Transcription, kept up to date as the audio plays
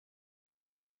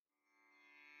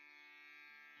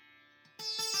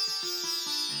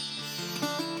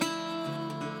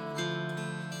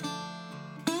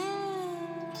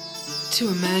To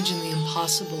imagine the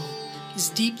impossible is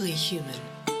deeply human.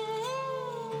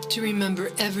 To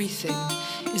remember everything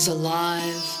is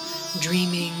alive,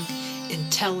 dreaming,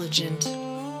 intelligent,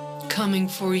 coming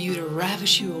for you to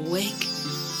ravish you awake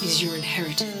is your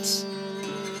inheritance.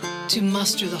 To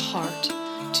muster the heart,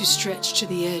 to stretch to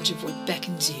the edge of what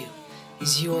beckons you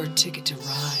is your ticket to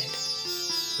ride.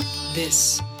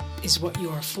 This is what you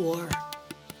are for.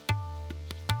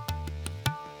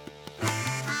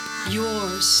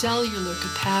 Your cellular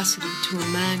capacity to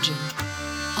imagine,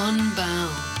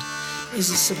 unbound, is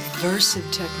a subversive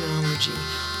technology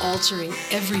altering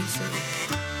everything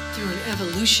through an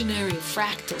evolutionary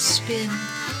fractal spin,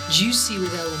 juicy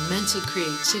with elemental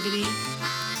creativity,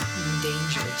 and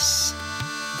dangerous.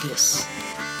 This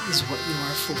is what you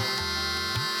are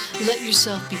for. Let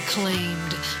yourself be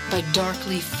claimed by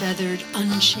darkly feathered,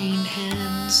 unchained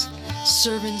hands.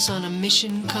 Servants on a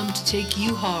mission come to take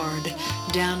you hard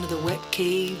down to the wet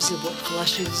caves of what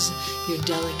flushes your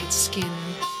delicate skin,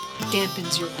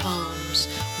 dampens your palms,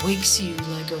 wakes you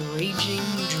like a raging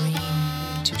dream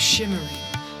into shimmering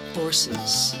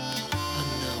forces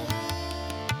unknown.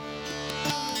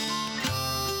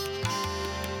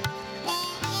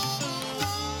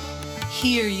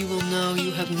 Here you will know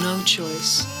you have no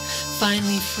choice.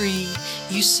 Finally free,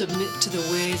 you submit to the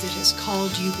way that has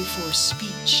called you before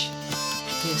speech.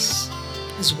 This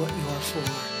is what you are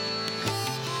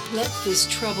for. Let this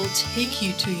trouble take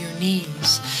you to your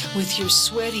knees, with your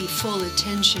sweaty, full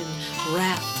attention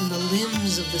wrapped in the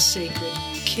limbs of the sacred.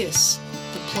 Kiss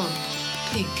the plump,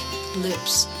 pink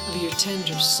lips of your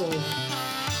tender soul.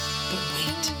 But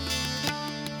wait.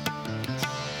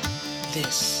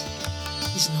 This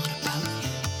is not about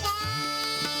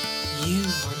you. You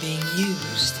are being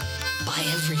used by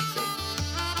everything.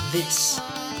 This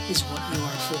is what you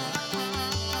are for.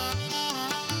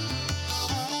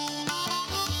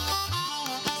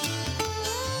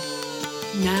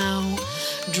 Now,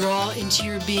 draw into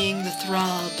your being the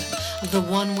throb of the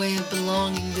one way of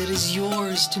belonging that is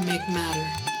yours to make matter.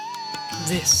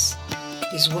 This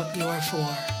is what you are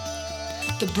for.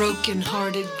 The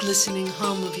broken-hearted, glistening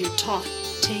hum of your taut,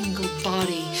 tangled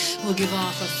body will give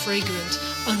off a fragrant,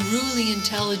 unruly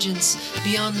intelligence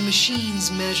beyond the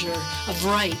machine's measure of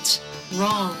right,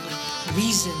 wrong,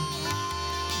 reason.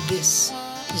 This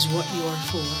is what you are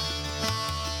for.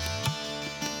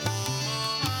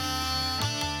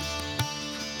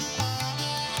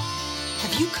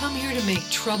 Have you come here to make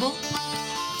trouble?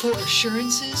 For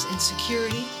assurances and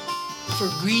security? For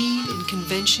greed and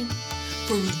convention?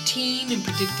 For routine and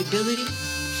predictability?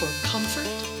 For comfort?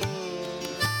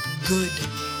 Good.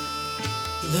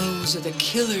 Those are the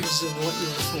killers of what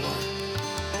you're for.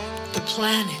 The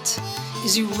planet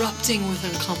is erupting with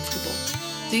uncomfortable.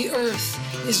 The earth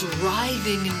is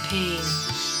writhing in pain.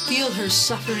 Feel her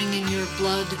suffering in your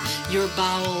blood, your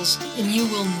bowels, and you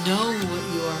will know what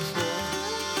you are for.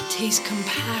 Taste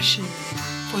compassion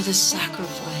for the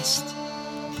sacrificed,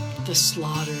 the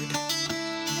slaughtered,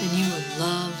 and you will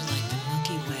love like the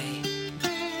Milky Way.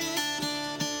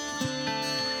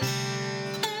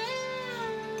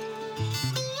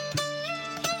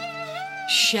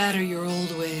 Shatter your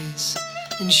old ways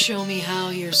and show me how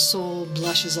your soul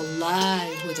blushes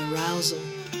alive with arousal.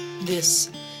 This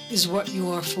is what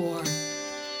you are for.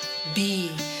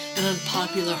 Be an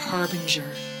unpopular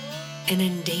harbinger, an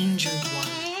endangered one.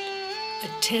 A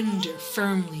tender,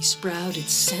 firmly sprouted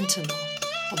sentinel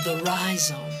of the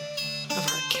rhizome of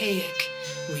archaic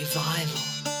revival.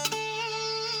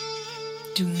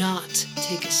 Do not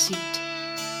take a seat.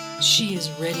 She is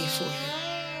ready for you.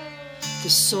 The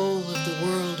soul of the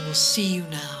world will see you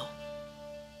now.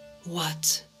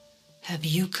 What have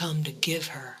you come to give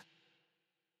her?